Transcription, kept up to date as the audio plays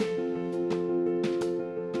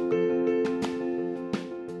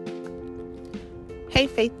Hey,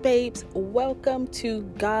 Faith Babes, welcome to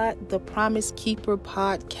God the Promise Keeper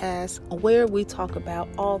podcast, where we talk about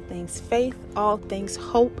all things faith, all things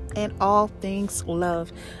hope, and all things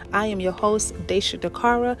love. I am your host, Daisha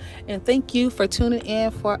Dakara, and thank you for tuning in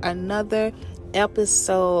for another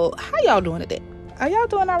episode. How y'all doing today? Are y'all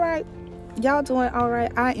doing all right? Y'all doing all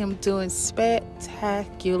right? I am doing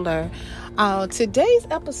spectacular. Today's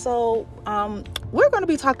episode, we're going to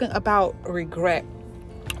be talking about regret.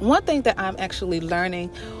 One thing that I'm actually learning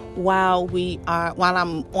while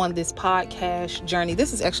I'm on this podcast journey,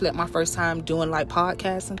 this is actually my first time doing like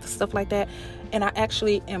podcasts and stuff like that. And I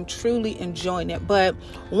actually am truly enjoying it. But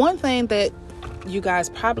one thing that you guys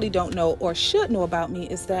probably don't know or should know about me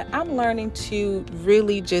is that I'm learning to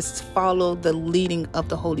really just follow the leading of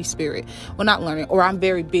the Holy Spirit. Well, not learning, or I'm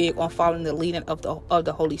very big on following the leading of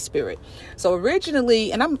the Holy Spirit. So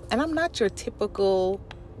originally, and I'm not your typical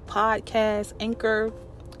podcast anchor,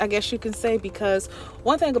 I guess you can say, because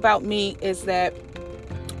one thing about me is that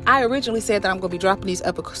I originally said that I'm going to be dropping these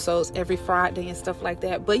episodes every Friday and stuff like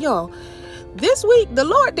that. But y'all, this week, the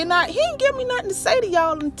Lord he didn't give me nothing to say to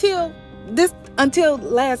y'all until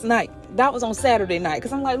last night. That was on Saturday night.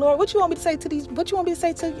 Because I'm like, Lord, what you want me to say to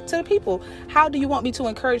the people? How do you want me to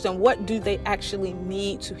encourage them? What do they actually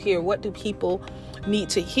need to hear? What do people need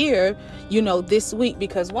to hear, this week?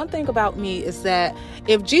 Because one thing about me is that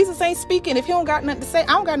if Jesus ain't speaking, if he don't got nothing to say, I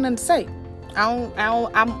don't got nothing to say.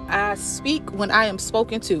 I speak when I am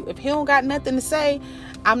spoken to. If he don't got nothing to say,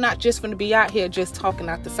 I'm not just going to be out here just talking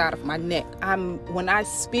out the side of my neck. When I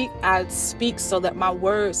speak so that my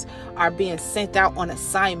words are being sent out on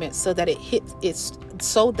assignment so that it hit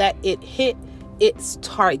its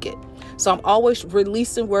target. So I'm always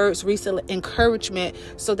releasing words, encouragement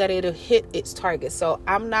so that it'll hit its target. So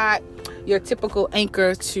I'm not your typical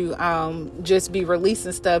anchor to just be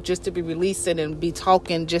releasing stuff just to be releasing and be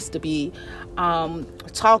talking just to be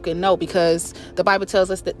talking. No, because the Bible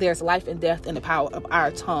tells us that there's life and death in the power of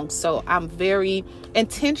our tongue. So I'm very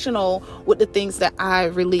intentional with the things that I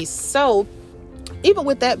release. So even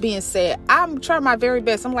with that being said, I'm trying my very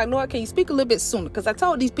best. I'm like, Lord, can you speak a little bit sooner? Because I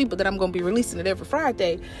told these people that I'm going to be releasing it every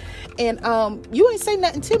Friday. And you ain't say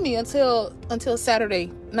nothing to me until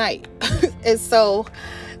Saturday night. And so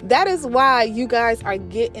that is why you guys are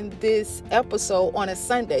getting this episode on a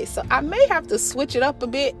Sunday. So I may have to switch it up a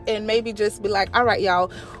bit and maybe just be like, all right,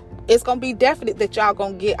 y'all, it's going to be definite that y'all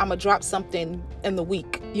going to I'm going to drop something in the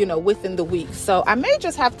week, within the week. So I may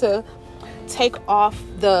just have to take off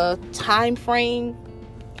the time frame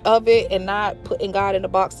of it and not putting God in the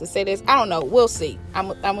box to say this. I don't know. We'll see.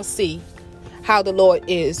 I'm gonna see how the Lord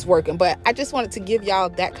is working. But I just wanted to give y'all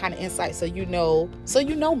that kind of insight so you know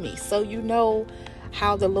me, so you know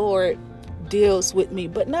how the Lord deals with me.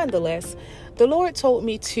 But nonetheless, the Lord told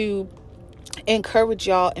me to encourage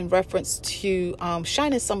y'all in reference to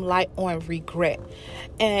shining some light on regret.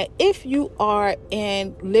 And if you are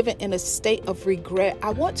living in a state of regret,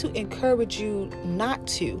 I want to encourage you not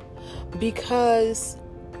to, because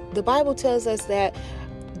the Bible tells us that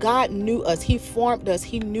God knew us. He formed us.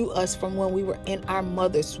 He knew us from when we were in our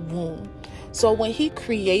mother's womb. So when he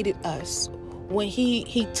created us, when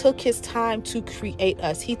he took his time to create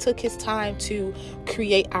us, he took his time to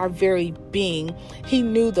create our very being. He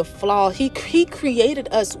knew the flaws. He created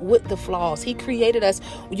us with the flaws. He created us,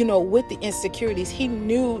 with the insecurities. He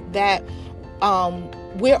knew that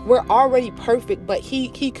we're already perfect, but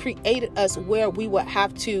he created us where we would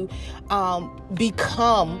have to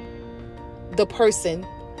become the person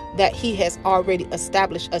that he has already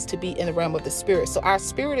established us to be in the realm of the spirit. So our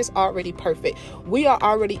spirit is already perfect. We are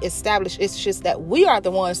already established. It's just that we are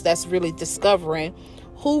the ones that's really discovering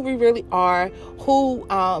who we really are, who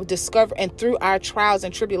discover, and through our trials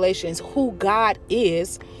and tribulations, who God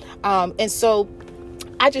is. And so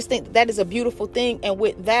I just think that is a beautiful thing. And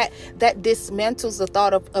with that dismantles the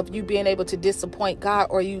thought of you being able to disappoint God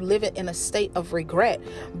or you living in a state of regret,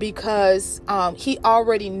 because he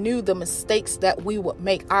already knew the mistakes that we would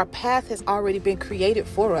make. Our path has already been created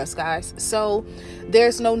for us, guys. So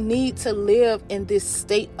there's no need to live in this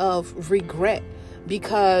state of regret,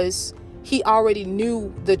 because he already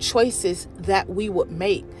knew the choices that we would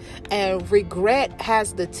make. And regret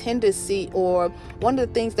has the tendency, or one of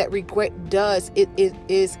the things that regret does,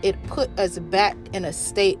 it put us back in a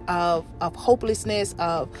state of hopelessness,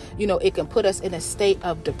 it can put us in a state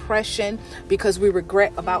of depression because we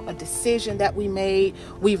regret about a decision that we made.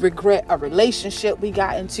 We regret a relationship we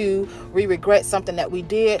got into. We regret something that we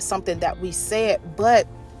did, something that we said. But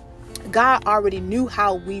God already knew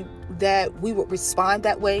how we that we would respond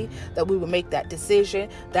that way, that we would make that decision,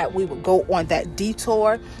 that we would go on that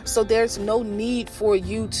detour. So there's no need for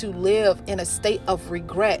you to live in a state of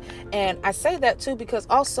regret. And I say that too because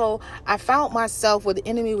also I found myself where the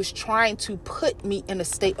enemy was trying to put me in a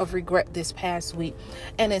state of regret this past week.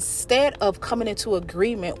 And instead of coming into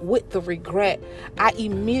agreement with the regret, I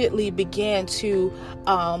immediately began to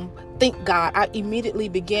thank God. I immediately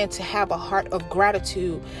began to have a heart of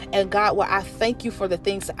gratitude. And God, well, I thank you for the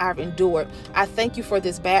things that I've endured. I thank you for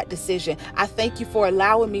this bad decision. I thank you for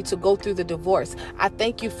allowing me to go through the divorce. I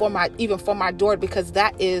thank you for my daughter, because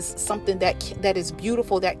that is something that is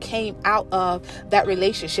beautiful that came out of that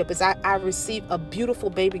relationship. Is I received a beautiful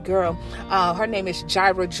baby girl. Her name is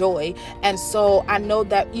Jira Joy. And so I know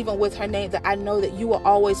that even with her name, that I know that you will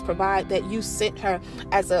always provide, that you sent her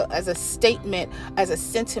as a statement, as a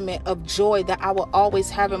sentiment of joy that I will always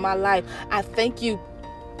have in my life. I thank you,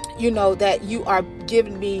 that you are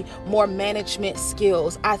giving me more management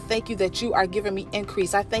skills. I thank you that you are giving me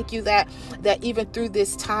increase. I thank you that even through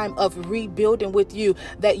this time of rebuilding with you,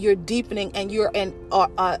 that you're deepening and you're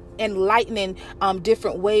enlightening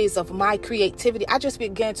different ways of my creativity. I just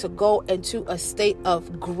began to go into a state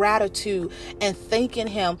of gratitude and thanking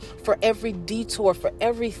him for every detour, for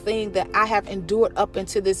everything that I have endured up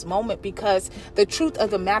until this moment, because the truth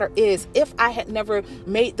of the matter is, if I had never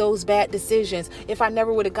made those bad decisions, if I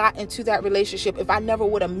never would have got into that relationship, if I never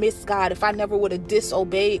would have missed God, if I never would have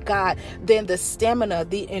disobeyed God, then the stamina,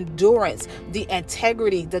 the endurance, the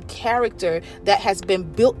integrity, the character that has been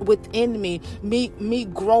built within me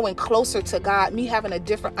growing closer to God, me having a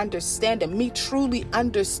different understanding, me truly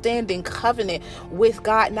understanding covenant with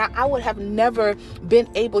God. Now, I would have never been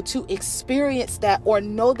able to experience that or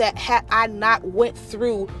know that had I not went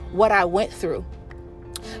through what I went through.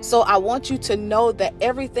 So I want you to know that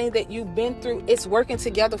everything that you've been through, it's working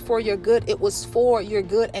together for your good. It was for your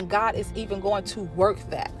good, and God is even going to work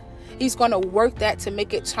that. He's going to work that to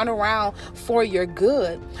make it turn around for your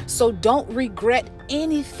good. So don't regret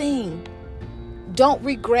anything. Don't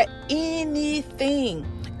regret anything.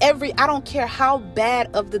 I don't care how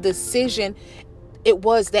bad of the decision it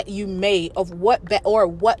was that you made, of what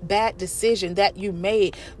bad decision that you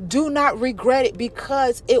made. Do not regret it,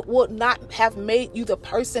 because it would not have made you the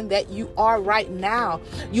person that you are right now.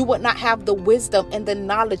 You would not have the wisdom and the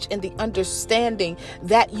knowledge and the understanding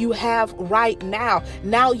that you have right now.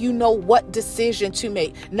 Now you know what decision to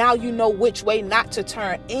make. Now you know which way not to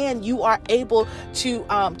turn, and you are able to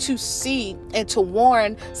see and to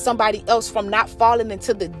warn somebody else from not falling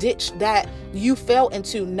into the ditch that you fell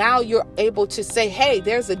into. Now you're able to say, hey,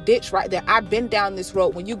 there's a ditch right there. I've been down this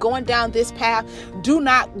road. When you're going down this path, do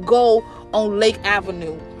not go on Lake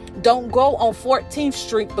Avenue. Don't go on 14th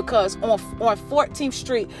Street, because on 14th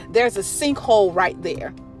Street, there's a sinkhole right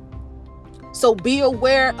there. So be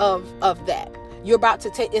aware of that. You're about to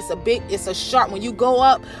take, it's a sharp, when you go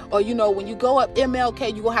up, or when you go up MLK,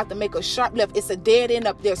 you're going to have to make a sharp left. It's a dead end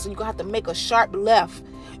up there. So you're going to have to make a sharp left,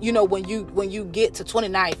 when you get to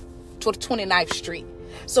 29th Street.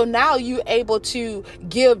 So now you're able to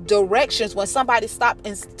give directions when somebody stop.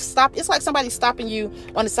 It's like somebody stopping you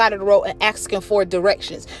on the side of the road and asking for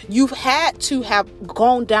directions. You've had to have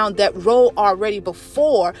gone down that road already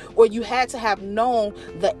before, or you had to have known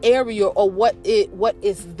the area or what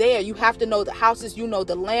is there. You have to know the houses,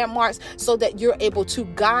 the landmarks, so that you're able to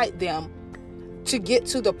guide them to get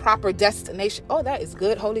to the proper destination. Oh, that is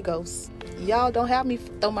good, Holy Ghost. Y'all don't have me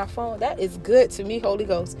throw my phone. That is good to me, Holy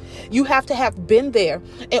Ghost. You have to have been there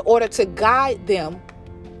in order to guide them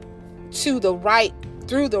through the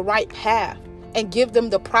right path and give them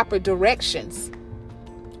the proper directions.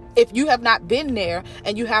 If you have not been there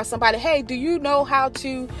and you have somebody, hey, do you know how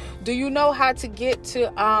to get to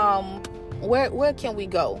where can we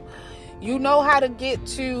go? You know how to get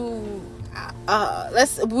to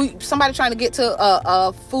somebody trying to get to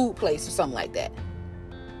a food place or something like that.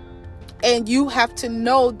 And you have to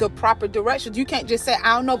know the proper directions. You can't just say,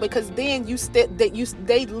 I don't know, because then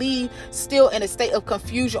they leave still in a state of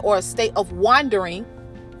confusion or a state of wandering.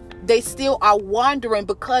 They still are wandering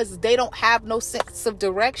because they don't have no sense of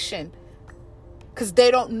direction, because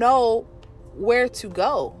they don't know where to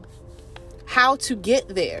go, how to get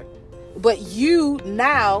there. But you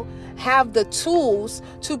now have the tools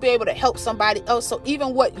to be able to help somebody else. So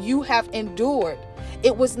even what you have endured,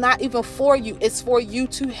 it was not even for you. It's for you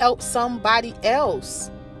to help somebody else.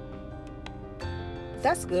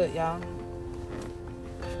 That's good, y'all.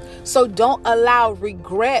 So don't allow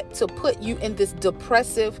regret to put you in this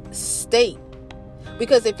depressive state.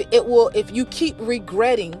 Because if you keep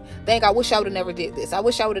regretting, think, I wish I would have never did this. I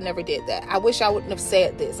wish I would have never did that. I wish I wouldn't have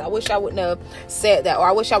said this. I wish I wouldn't have said that. Or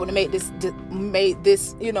I wish I would have made this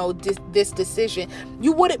decision.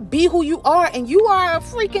 You wouldn't be who you are. And you are a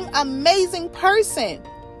freaking amazing person.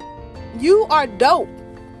 You are dope.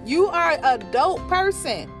 You are a dope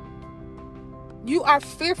person. You are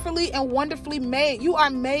fearfully and wonderfully made. You are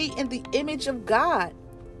made in the image of God.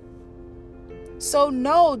 So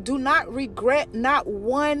no, do not regret not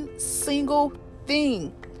one single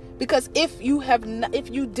thing. Because if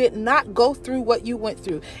you did not go through what you went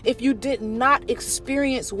through, if you did not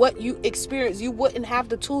experience what you experienced, you wouldn't have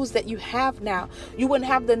the tools that you have now. You wouldn't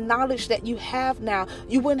have the knowledge that you have now.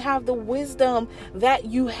 You wouldn't have the wisdom that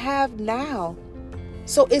you have now.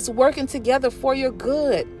 So it's working together for your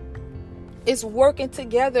good. It's working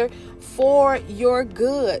together for your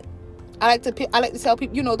good. I like to tell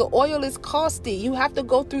people, the oil is costly. You have to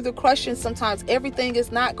go through the crushing sometimes. Everything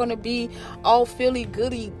is not going to be all feely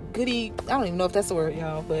goody. I don't even know if that's a word,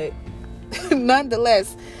 y'all, but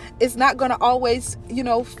nonetheless, it's not going to always,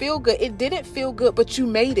 feel good. It didn't feel good, but you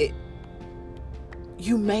made it.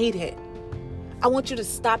 You made it. I want you to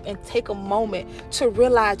stop and take a moment to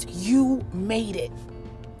realize you made it.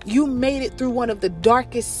 You made it through one of the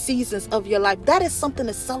darkest seasons of your life. That is something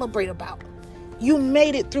to celebrate about. You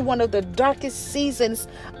made it through one of the darkest seasons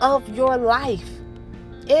of your life.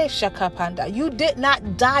 You did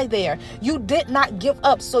not die there. You did not give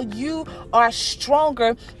up. So you are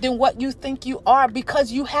stronger than what you think you are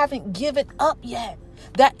because you haven't given up yet.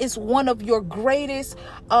 That is one of your greatest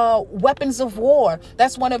weapons of war.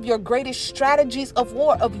 That's one of your greatest strategies of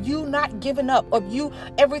war, of you not giving up, of you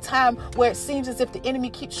every time where it seems as if the enemy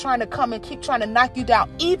keeps trying to come and keep trying to knock you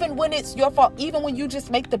down. Even when it's your fault, even when you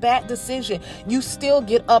just make the bad decision, you still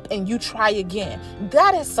get up and you try again.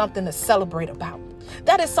 That is something to celebrate about.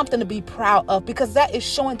 That is something to be proud of, because that is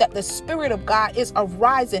showing that the Spirit of God is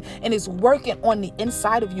arising and is working on the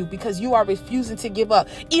inside of you, because you are refusing to give up.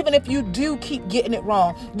 Even if you do keep getting it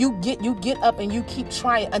wrong, you get up and you keep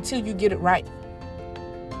trying until you get it right.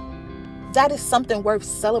 That is something worth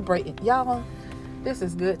celebrating. Y'all, this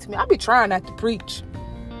is good to me. I be trying not to preach.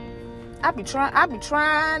 I be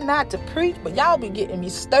trying not to preach, but y'all be getting me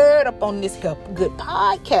stirred up on this good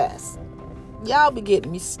podcast. Y'all be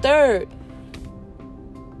getting me stirred.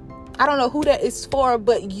 I don't know who that is for,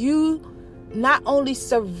 but you not only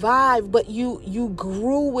survived, but you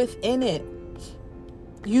grew within it.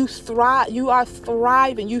 You thrive. You are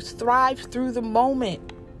thriving. You thrive through the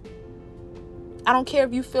moment. I don't care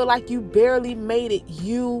if you feel like you barely made it.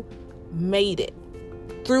 You made it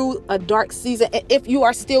through a dark season. And if you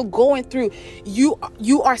are still going through, you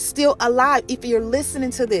are still alive. If you're listening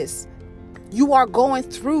to this, you are going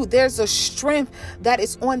through. There's a strength that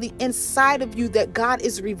is on the inside of you that God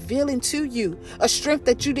is revealing to you. A strength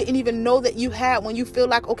that you didn't even know that you had when you feel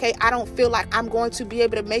like, okay, I don't feel like I'm going to be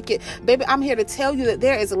able to make it. Baby, I'm here to tell you that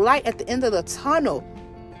there is light at the end of the tunnel.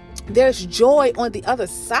 There's joy on the other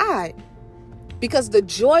side. Because the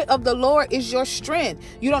joy of the Lord is your strength.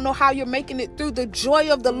 You don't know how you're making it through. The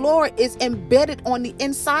joy of the Lord is embedded on the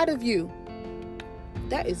inside of you.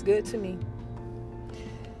 That is good to me.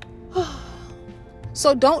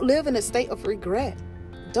 So don't live in a state of regret.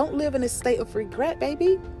 Don't live in a state of regret,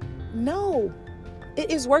 baby. No. It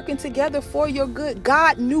is working together for your good.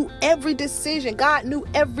 God knew every decision. God knew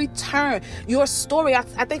every turn. Your story, I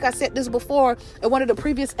think I said this before in one of the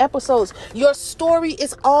previous episodes. Your story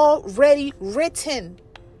is already written.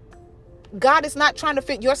 God is not trying to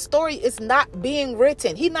fit. Your story is not being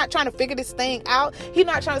written. He's not trying to figure this thing out. He's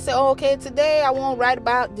not trying to say, oh, okay, today I won't write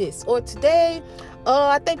about this. Or today,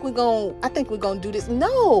 I think we're gonna do this.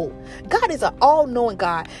 No, God is an all-knowing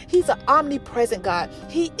God. He's an omnipresent God.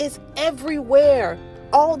 He is everywhere,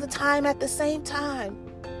 all the time, at the same time.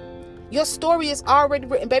 Your story is already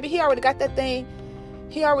written, baby. He already got that thing.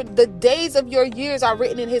 The days of your years are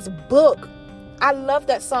written in his book. I love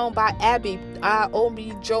that song by Abby.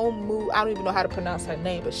 Omi Jomu. I don't even know how to pronounce her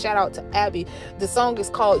name, but shout out to Abby. The song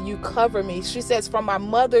is called You Cover Me. She says, from my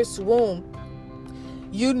mother's womb,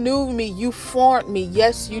 you knew me, you formed me.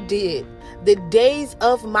 Yes, you did. The days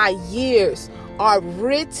of my years are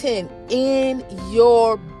written in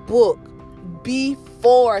your book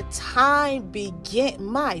before time began.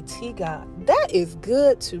 Mighty God. That is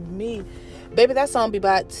good to me. Baby, that song be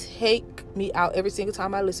about to take me out every single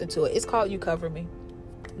time I listen to it. It's called You Cover Me.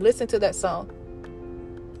 Listen to that song.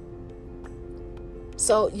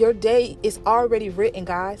 So your day is already written,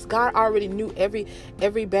 guys. God already knew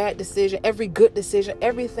every bad decision, every good decision,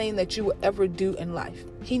 everything that you will ever do in life.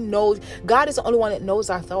 He knows. God is the only one that knows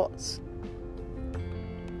our thoughts.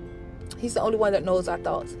 He's the only one that knows our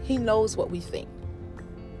thoughts. He knows what we think.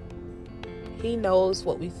 He knows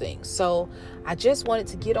what we think. So I just wanted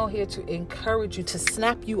to get on here to encourage you, to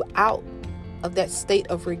snap you out of that state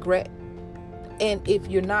of regret. And if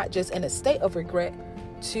you're not just in a state of regret,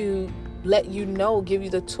 to let you know, give you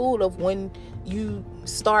the tool of when you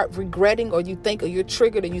start regretting, or you think, or you're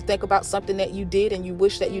triggered, and you think about something that you did and you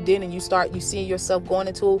wish that you did, and you see yourself going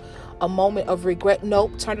into a moment of regret.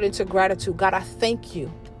 Nope, turn it into gratitude. God, I thank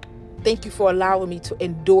you. Thank you for allowing me to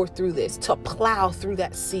endure through this, to plow through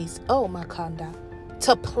that season. Oh, my kanda.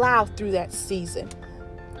 To plow through that season.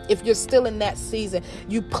 If you're still in that season,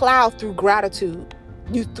 you plow through gratitude.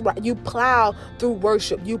 You plow through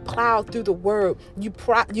worship. You plow through the word. You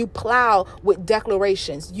plow with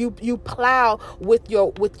declarations. You plow with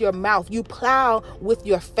your mouth. You plow with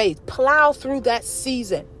your faith. Plow through that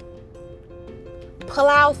season.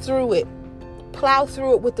 Plow through it. Plow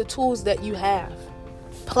through it with the tools that you have.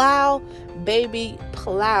 Plow, baby,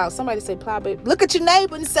 plow. Somebody say plow, baby. Look at your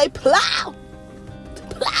neighbor and say plow.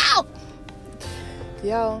 Plow.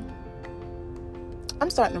 Yo, I'm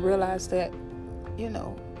starting to realize that,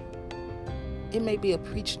 it may be a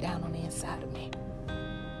preacher down on the inside of me.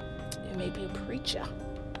 It may be a preacher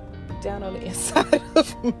down on the inside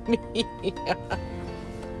of me.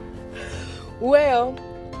 Well,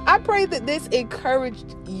 I pray that this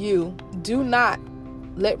encouraged you. Do not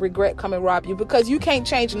let regret come and rob you, because you can't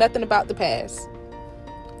change nothing about the past.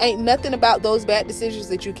 Ain't nothing about those bad decisions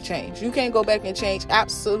that you can change. You can't go back and change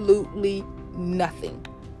absolutely nothing.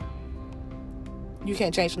 You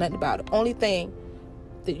can't change nothing about it. Only thing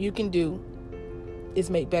that you can do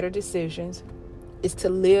is make better decisions, is to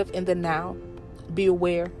live in the now, be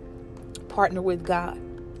aware, partner with God,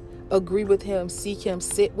 agree with Him, seek Him,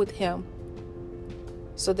 sit with Him,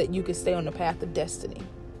 so that you can stay on the path of destiny.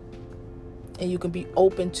 And you can be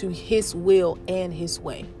open to His will and His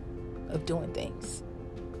way of doing things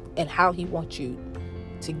and how He wants you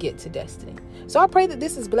to get to destiny. So I pray that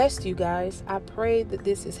this has blessed you guys. I pray that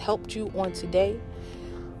this has helped you on today,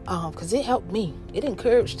 because it helped me. It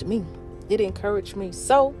encouraged me.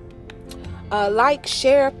 So like,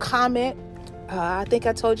 share, comment. I think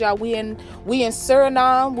I told y'all we in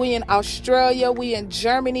Suriname, we in Australia, we in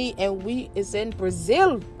Germany, and we is in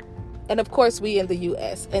Brazil. And of course, we in the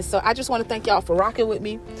U.S. And so I just want to thank y'all for rocking with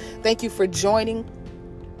me. Thank you for joining,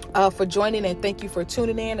 and thank you for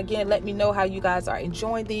tuning in. Again, let me know how you guys are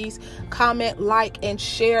enjoying these. Comment, like, and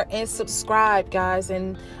share, and subscribe, guys.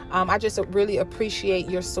 And I just really appreciate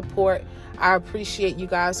your support. I appreciate you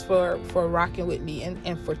guys for rocking with me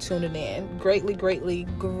and for tuning in. Greatly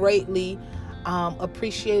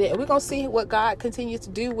appreciate it. And we're going to see what God continues to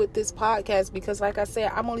do with this podcast, because like I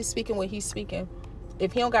said, I'm only speaking when He's speaking.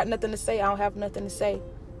 If He don't got nothing to say, I don't have nothing to say.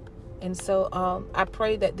 And so I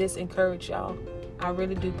pray that this encourage y'all. I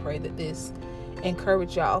really do pray that this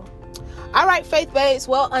encourage y'all. All right, Faith Babes.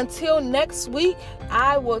 Well, until next week,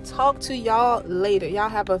 I will talk to y'all later. Y'all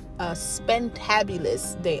have a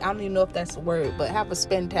spendtabulous day. I don't even know if that's a word, but have a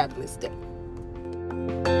spendtabulous day.